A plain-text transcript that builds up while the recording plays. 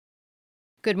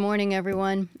Good morning,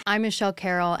 everyone. I'm Michelle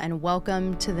Carroll, and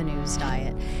welcome to the News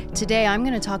Diet. Today, I'm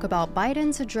going to talk about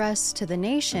Biden's address to the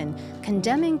nation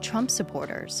condemning Trump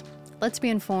supporters. Let's be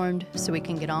informed so we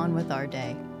can get on with our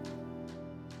day.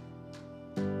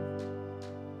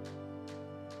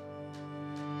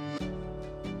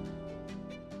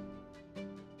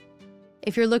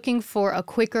 If you're looking for a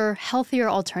quicker, healthier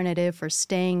alternative for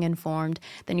staying informed,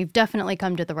 then you've definitely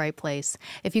come to the right place.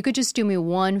 If you could just do me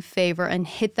one favor and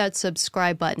hit that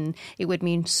subscribe button, it would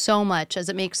mean so much, as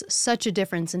it makes such a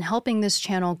difference in helping this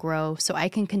channel grow so I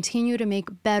can continue to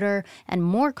make better and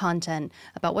more content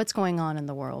about what's going on in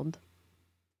the world.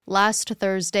 Last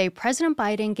Thursday, President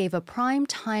Biden gave a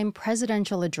prime-time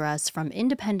presidential address from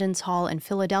Independence Hall in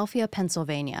Philadelphia,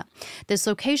 Pennsylvania. This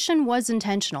location was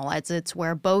intentional, as it's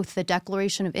where both the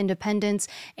Declaration of Independence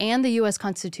and the U.S.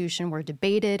 Constitution were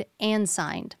debated and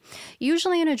signed.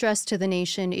 Usually, an address to the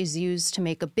nation is used to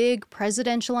make a big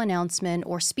presidential announcement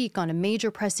or speak on a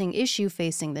major pressing issue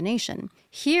facing the nation.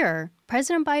 Here,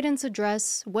 President Biden's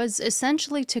address was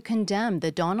essentially to condemn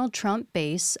the Donald Trump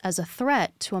base as a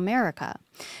threat to America.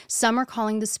 Some are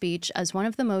calling the speech as one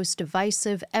of the most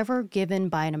divisive ever given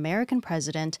by an American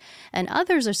president, and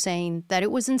others are saying that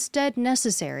it was instead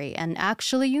necessary and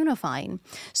actually unifying.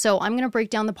 So I'm going to break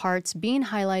down the parts being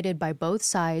highlighted by both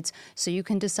sides so you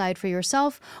can decide for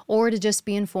yourself or to just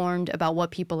be informed about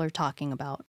what people are talking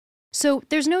about. So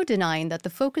there's no denying that the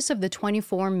focus of the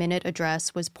 24-minute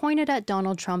address was pointed at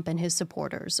Donald Trump and his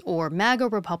supporters, or MAGA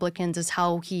Republicans is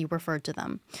how he referred to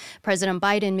them. President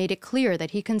Biden made it clear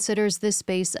that he considers this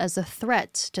space as a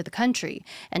threat to the country,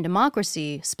 and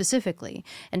democracy specifically.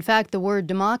 In fact, the word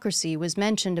democracy was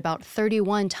mentioned about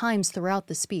 31 times throughout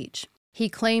the speech. He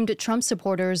claimed Trump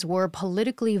supporters were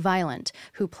politically violent,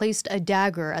 who placed a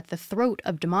dagger at the throat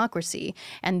of democracy,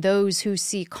 and those who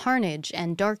see carnage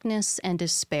and darkness and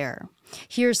despair.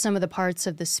 Here's some of the parts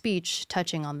of the speech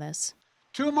touching on this.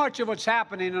 Too much of what's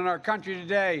happening in our country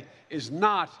today is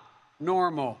not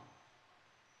normal.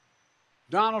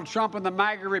 Donald Trump and the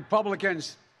MAGA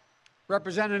Republicans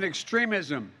represent an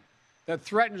extremism that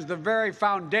threatens the very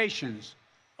foundations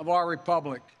of our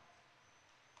republic.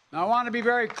 Now, I want to be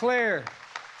very clear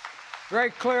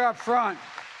up front.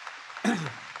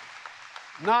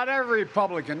 Not every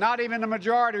Republican, not even the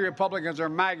majority of Republicans are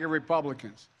MAGA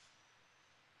Republicans.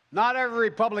 Not every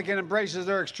Republican embraces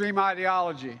their extreme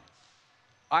ideology.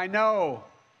 I know,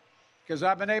 because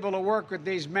I've been able to work with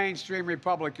these mainstream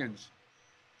Republicans.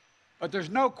 But there's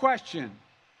no question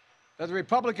that the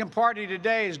Republican Party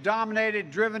today is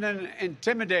dominated, driven, and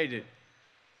intimidated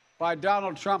by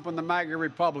Donald Trump and the MAGA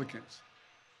Republicans.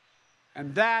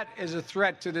 And that is a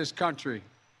threat to this country.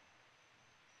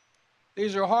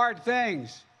 These are hard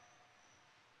things.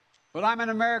 But I'm an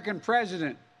American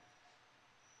president,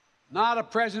 not a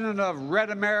president of red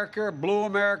America or blue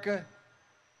America,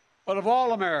 but of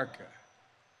all America.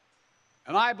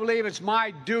 And I believe it's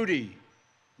my duty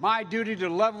to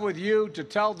level with you, to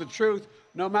tell the truth,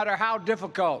 no matter how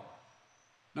difficult,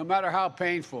 no matter how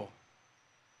painful.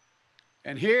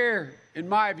 And here, in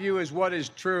my view, is what is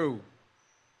true.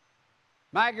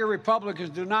 MAGA Republicans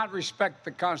do not respect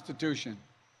the Constitution.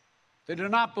 They do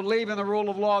not believe in the rule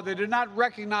of law. They do not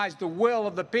recognize the will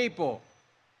of the people.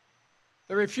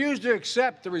 They refuse to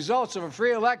accept the results of a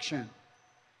free election.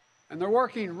 And they're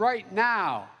working right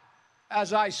now,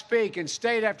 as I speak, in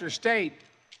state after state,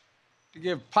 to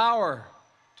give power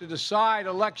to decide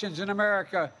elections in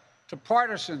America to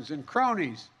partisans and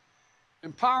cronies,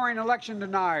 empowering election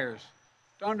deniers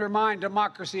to undermine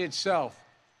democracy itself.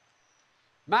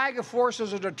 MAGA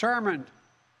forces are determined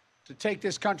to take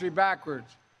this country backwards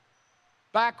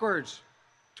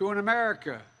to an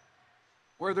America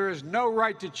where there is no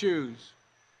right to choose,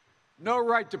 no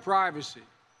right to privacy,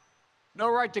 no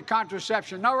right to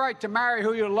contraception, no right to marry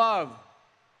who you love.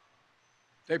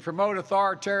 They promote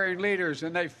authoritarian leaders,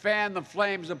 and they fan the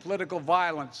flames of political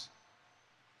violence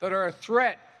that are a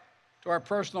threat to our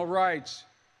personal rights,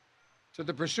 to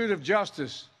the pursuit of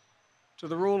justice, to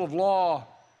the rule of law,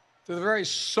 to the very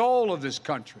soul of this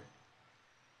country.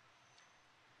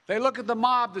 They look at the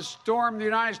mob that stormed the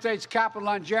United States Capitol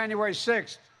on January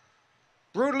 6th,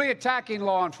 brutally attacking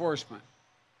law enforcement,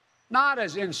 not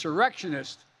as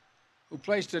insurrectionists who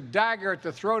placed a dagger at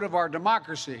the throat of our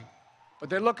democracy, but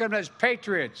they look at them as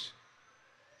patriots.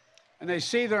 And they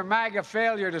see their MAGA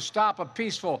failure to stop a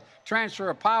peaceful transfer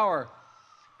of power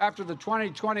after the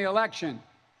 2020 election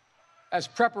as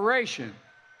preparation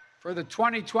for the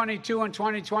 2022 and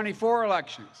 2024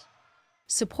 elections.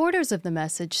 Supporters of the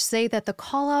message say that the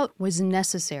call-out was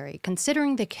necessary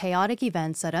considering the chaotic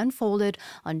events that unfolded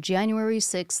on January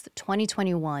 6,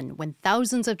 2021, when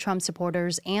thousands of Trump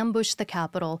supporters ambushed the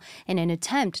Capitol in an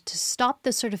attempt to stop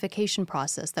the certification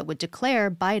process that would declare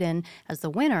Biden as the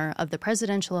winner of the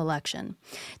presidential election.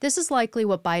 This is likely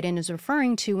what Biden is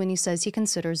referring to when he says he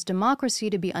considers democracy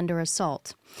to be under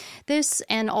assault. This,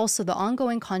 and also the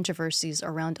ongoing controversies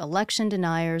around election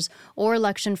deniers or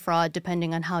election fraud,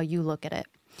 depending on how you look at it.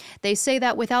 They say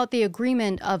that without the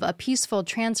agreement of a peaceful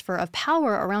transfer of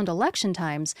power around election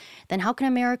times, then how can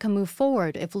America move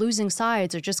forward if losing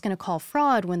sides are just going to call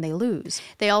fraud when they lose?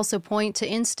 They also point to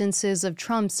instances of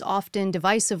Trump's often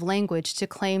divisive language to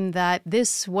claim that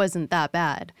this wasn't that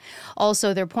bad.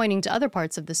 Also, they're pointing to other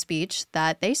parts of the speech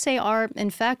that they say are, in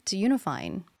fact,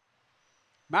 unifying.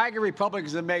 MAGA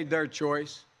Republicans have made their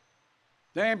choice.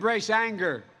 They embrace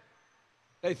anger.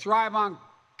 They thrive on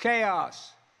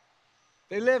chaos.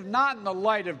 They live not in the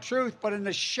light of truth, but in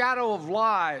the shadow of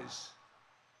lies.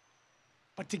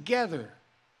 But together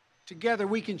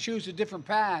we can choose a different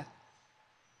path.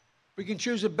 We can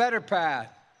choose a better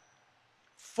path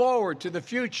forward to the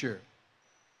future.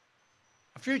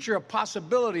 A future of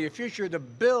possibility, a future to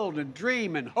build and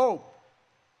dream and hope.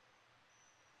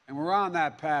 And we're on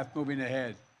that path moving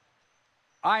ahead.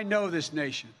 I know this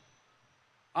nation.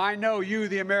 I know you,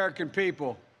 the American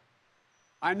people.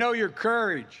 I know your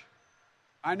courage.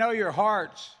 I know your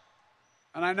hearts,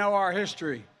 and I know our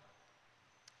history.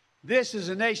 This is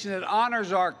a nation that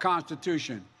honors our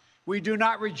Constitution. We do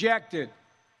not reject it.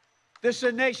 This is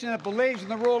a nation that believes in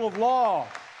the rule of law.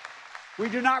 We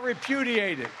do not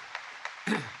repudiate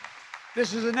it.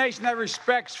 This is a nation that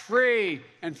respects free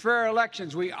and fair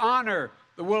elections. We honor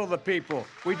the will of the people.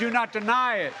 We do not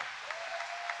deny it.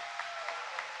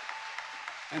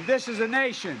 And this is a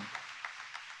nation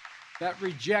that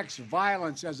rejects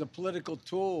violence as a political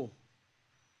tool.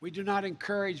 We do not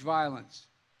encourage violence.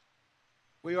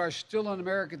 We are still an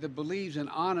America that believes in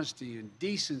honesty and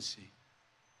decency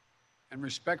and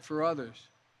respect for others.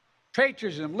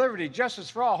 Patriotism, liberty, justice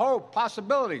for all, hope,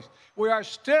 possibilities. We are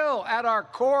still, at our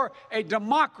core, a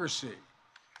democracy.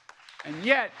 And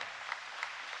yet,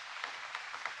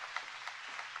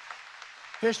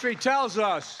 history tells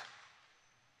us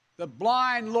that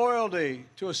blind loyalty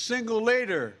to a single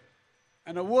leader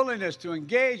and a willingness to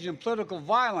engage in political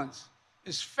violence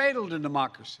is fatal to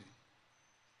democracy.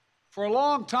 For a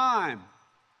long time,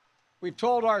 we've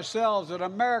told ourselves that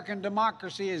American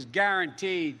democracy is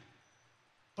guaranteed,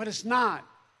 but it's not.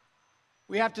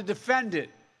 We have to defend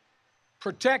it,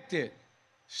 protect it,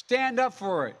 stand up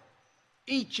for it,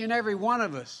 each and every one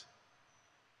of us.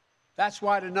 That's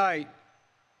why tonight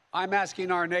I'm asking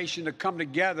our nation to come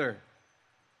together,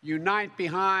 unite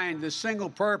behind the single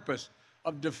purpose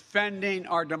of defending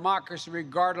our democracy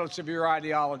regardless of your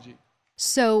ideology.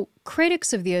 So,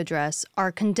 critics of the address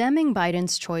are condemning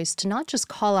Biden's choice to not just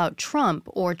call out Trump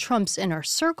or Trump's inner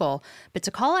circle, but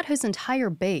to call out his entire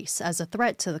base as a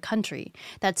threat to the country.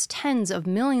 That's tens of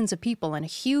millions of people and a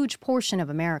huge portion of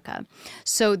America.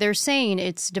 So they're saying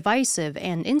it's divisive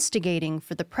and instigating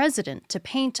for the president to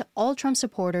paint all Trump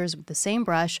supporters with the same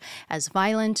brush as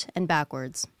violent and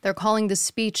backwards. They're calling the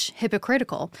speech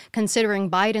hypocritical,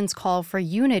 considering Biden's call for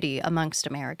unity amongst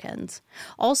Americans.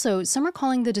 Also, some are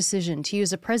calling the decision to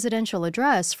use a presidential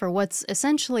address for what's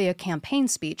essentially a campaign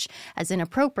speech as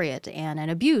inappropriate and an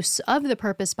abuse of the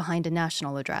purpose behind a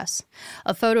national address.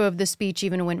 A photo of the speech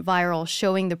even went viral,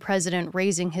 showing the president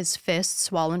raising his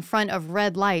fists while in front of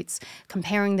red lights,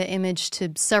 comparing the image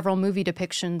to several movie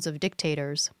depictions of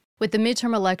dictators. With the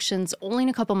midterm elections only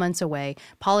a couple months away,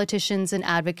 politicians and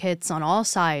advocates on all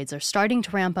sides are starting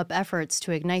to ramp up efforts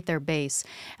to ignite their base,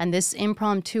 and this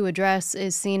impromptu address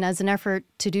is seen as an effort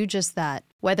to do just that.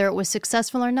 Whether it was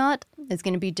successful or not is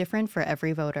going to be different for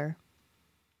every voter.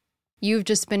 You've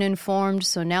just been informed,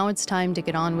 so now it's time to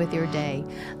get on with your day.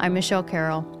 I'm Michelle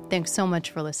Carroll. Thanks so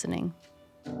much for listening.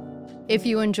 If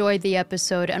you enjoyed the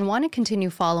episode and want to continue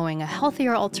following a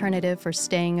healthier alternative for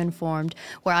staying informed,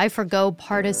 where I forgo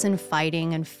partisan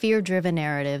fighting and fear-driven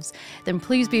narratives, then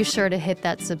please be sure to hit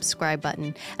that subscribe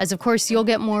button, as of course you'll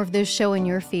get more of this show in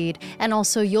your feed, and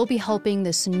also you'll be helping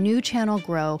this new channel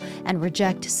grow and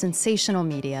reject sensational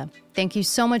media. Thank you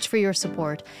so much for your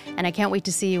support, and I can't wait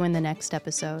to see you in the next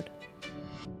episode.